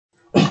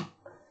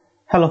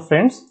Hello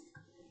friends,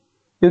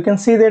 you can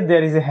see that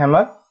there is a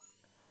hammer,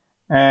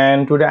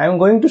 and today I am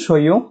going to show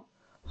you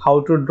how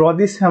to draw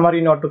this hammer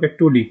in AutoCAD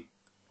 2D.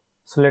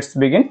 So let's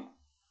begin.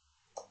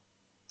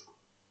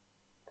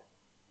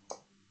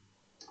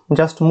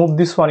 Just move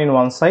this one in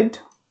one side.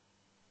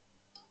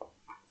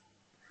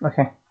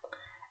 Okay.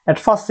 At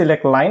first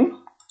select line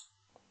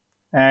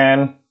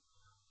and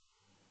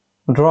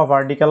draw a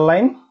vertical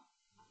line.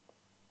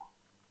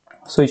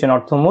 Switch on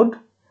ortho mode.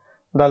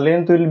 The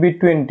length will be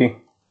 20.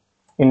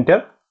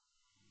 Enter.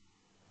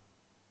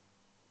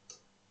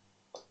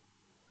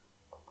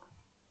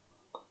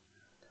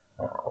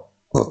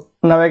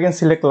 Now again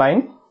select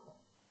line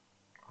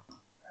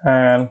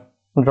and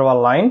draw a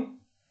line.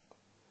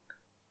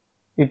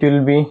 It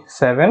will be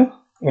 7.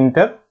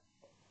 Enter.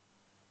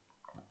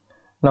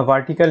 Now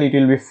vertical it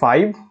will be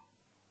 5.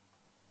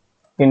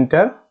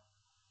 Enter.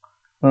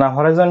 Now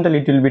horizontal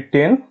it will be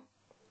 10.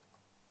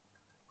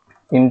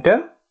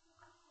 Enter.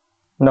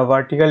 Now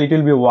vertical it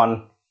will be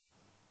 1.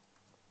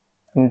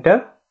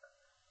 Enter.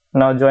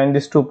 Now join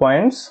these 2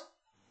 points.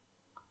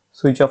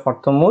 Switch off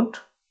ortho mode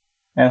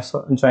and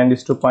join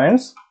these 2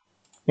 points.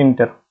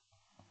 Enter.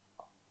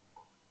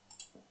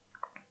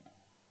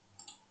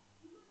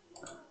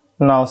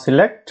 Now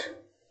select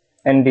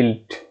and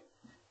delete.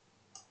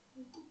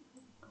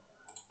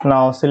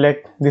 Now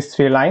select these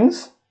 3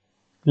 lines.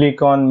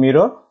 Click on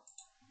mirror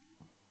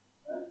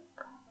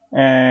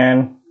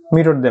and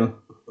mirror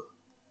them.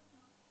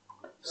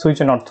 Switch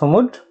on ortho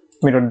mode,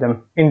 mirror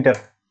them. Enter.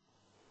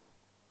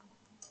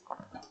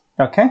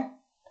 Okay.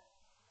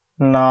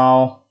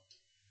 Now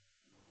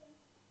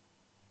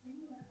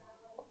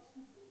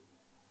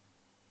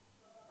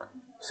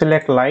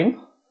select line,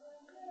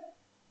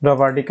 draw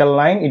vertical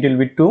line, it will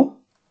be 2.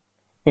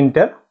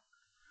 Enter.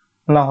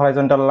 Now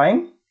horizontal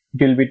line,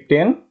 it will be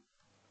 10.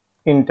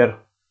 Enter.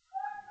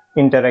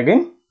 Enter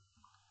again.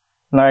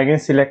 Now again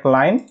select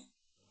line.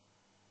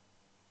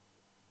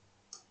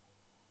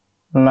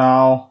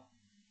 Now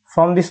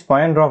from this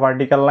point draw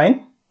vertical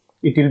line,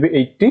 it will be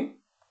 80.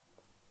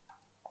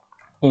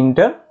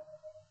 Enter.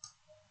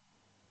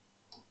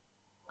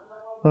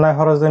 Now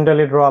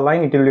horizontally draw a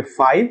line, it will be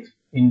 5.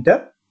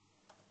 Enter.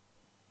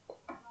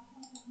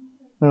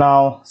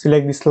 Now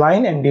select this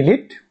line and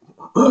delete.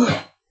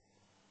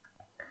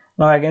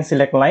 Now again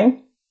select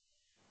line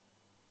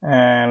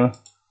and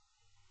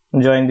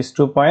join these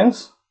 2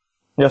 points.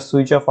 Just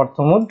switch off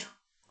ortho mode.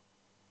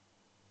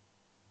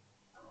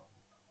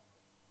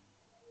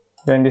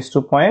 Join these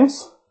 2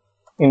 points.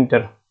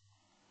 Enter.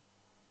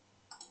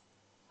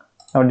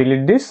 Now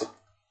delete this.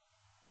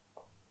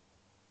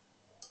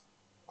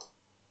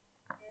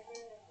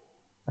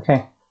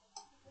 Okay.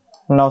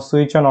 Now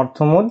switch on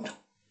ortho mode.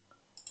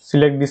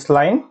 Select this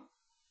line.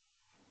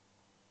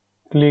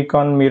 Click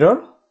on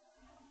mirror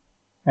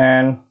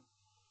and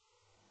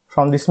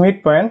from this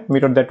midpoint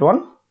mirror that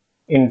one.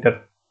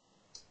 Enter.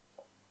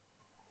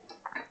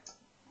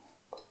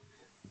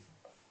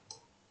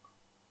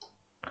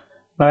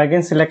 Now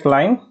again select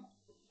line.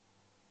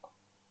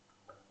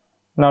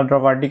 Now draw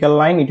vertical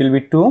line, it will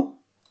be 2.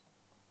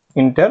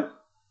 Enter.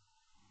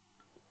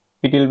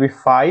 It will be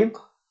 5.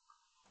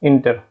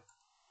 Enter.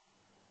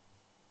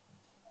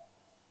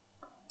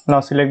 Now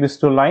select these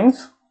 2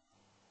 lines.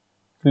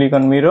 Click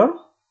on mirror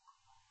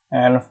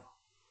and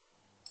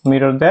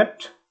mirror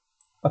that.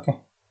 Okay.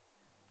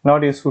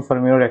 Not useful for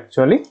mirror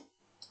actually.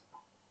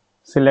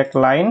 Select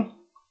line.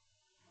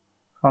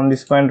 From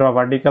this point draw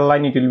vertical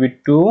line, it will be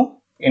 2.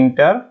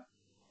 Enter.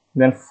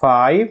 Then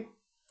 5.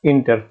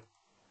 Enter.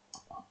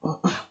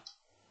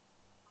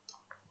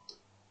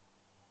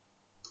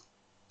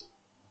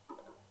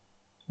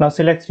 Now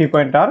select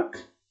 3-point arc.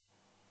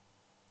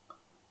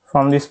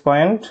 From this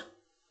point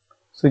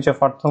switch off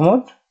ortho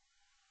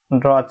mode,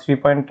 draw a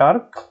 3-point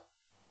arc.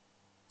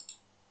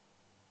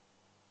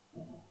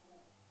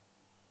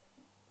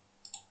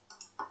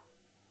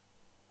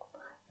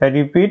 A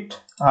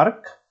repeat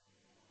arc.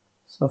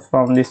 So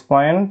from this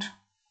point,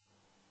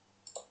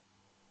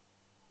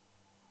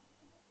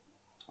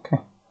 okay,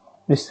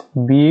 this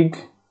big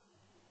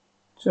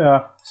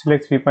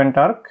select 3-point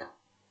arc.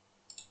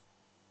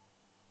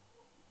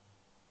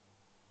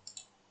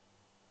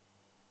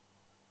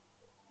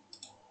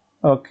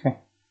 Okay.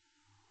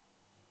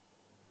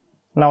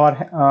 Now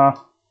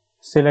our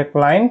select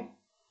line.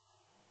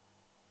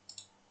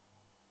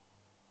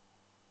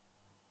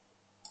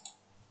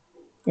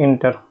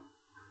 Enter.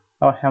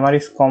 Our hammer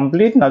is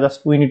complete. Now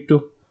just we need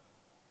to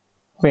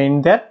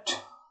paint that.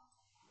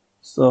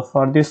 So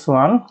for this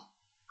one,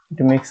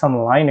 to make some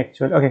line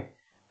actually. Okay.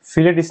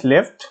 Fillet is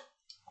left.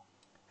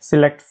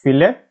 Select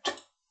fillet.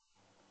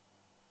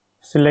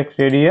 Select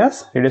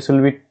radius. Radius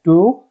will be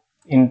 2.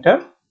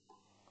 Enter.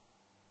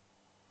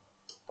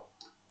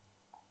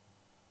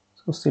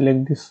 So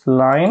select this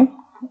line,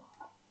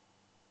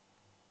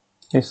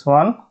 this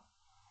one.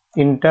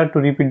 Enter to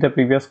repeat the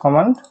previous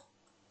command.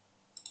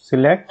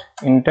 Select,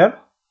 enter.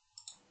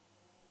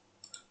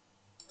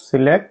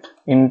 Select,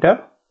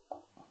 enter.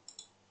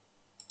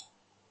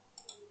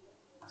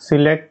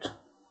 Select,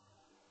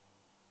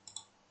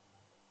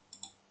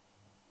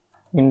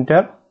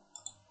 enter.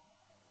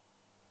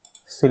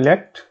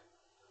 select,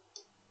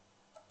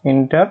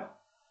 enter,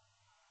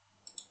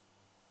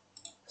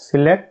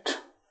 select,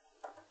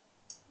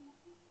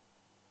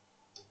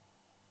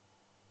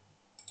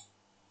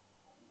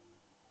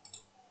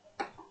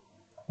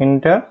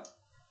 enter,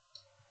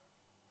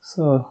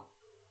 so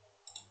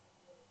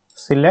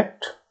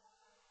select,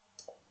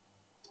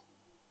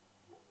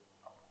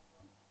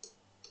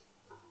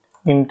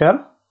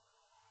 enter,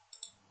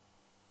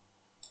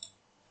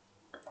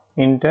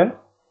 enter,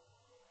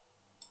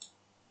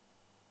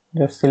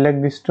 just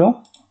select these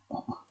two,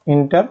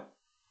 enter,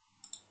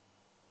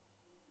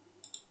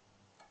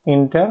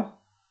 enter,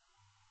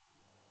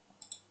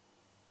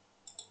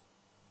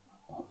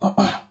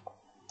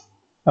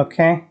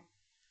 okay,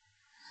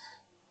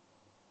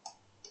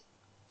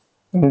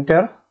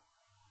 enter,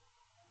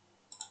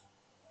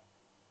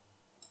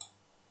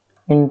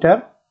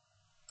 enter,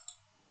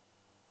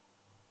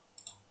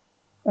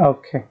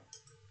 okay.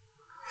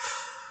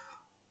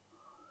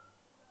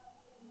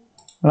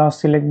 Now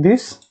select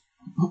this,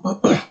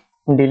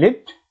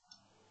 delete,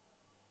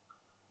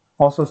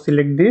 also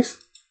select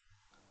this,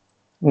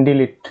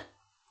 delete.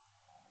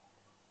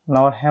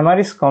 Now our hammer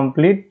is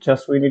complete,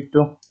 just we need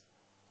to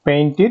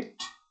paint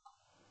it.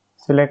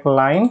 Select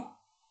line,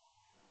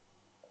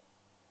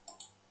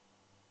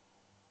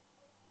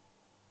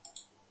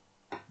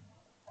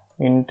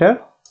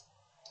 enter,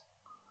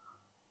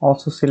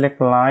 also select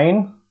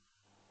line,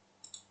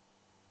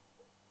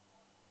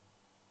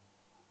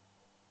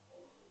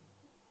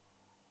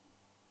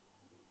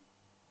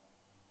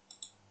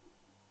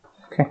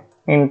 okay,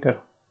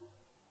 enter.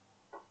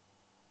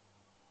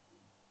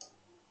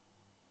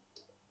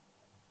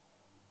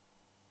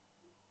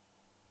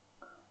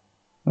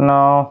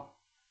 Now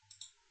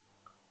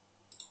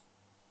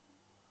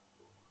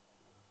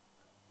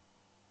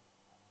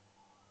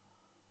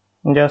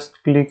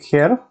just click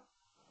here,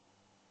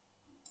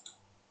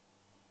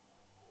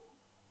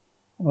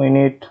 we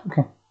need,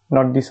 okay,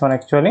 not this one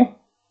actually,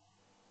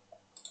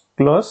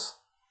 close,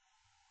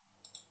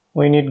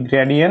 we need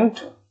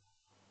gradient,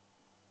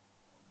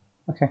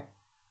 okay,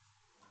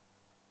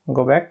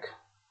 go back,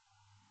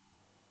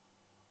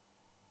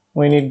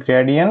 we need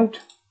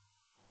gradient,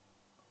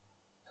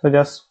 so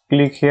just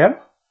click here,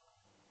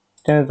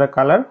 change the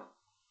color,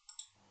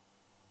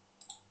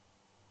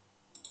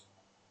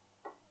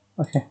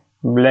 okay,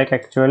 black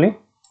actually,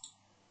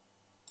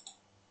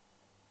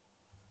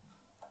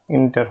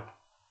 enter.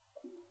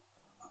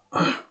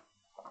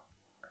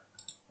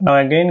 Now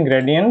again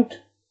gradient,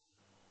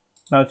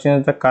 now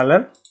change the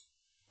color,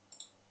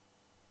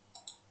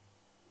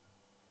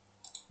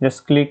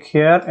 just click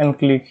here and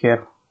click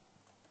here,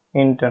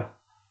 enter.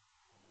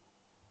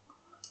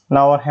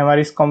 Now our hammer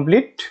is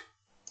complete.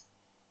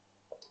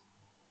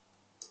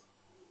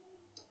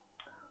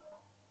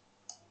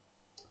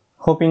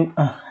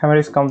 Hammer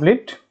is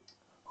complete.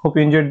 Hope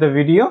you enjoyed the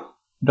video.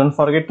 Don't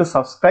forget to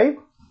subscribe,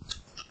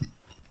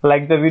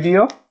 like the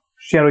video,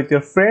 share with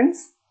your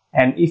friends,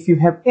 and if you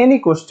have any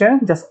question,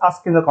 just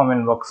ask in the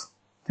comment box.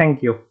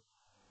 Thank you.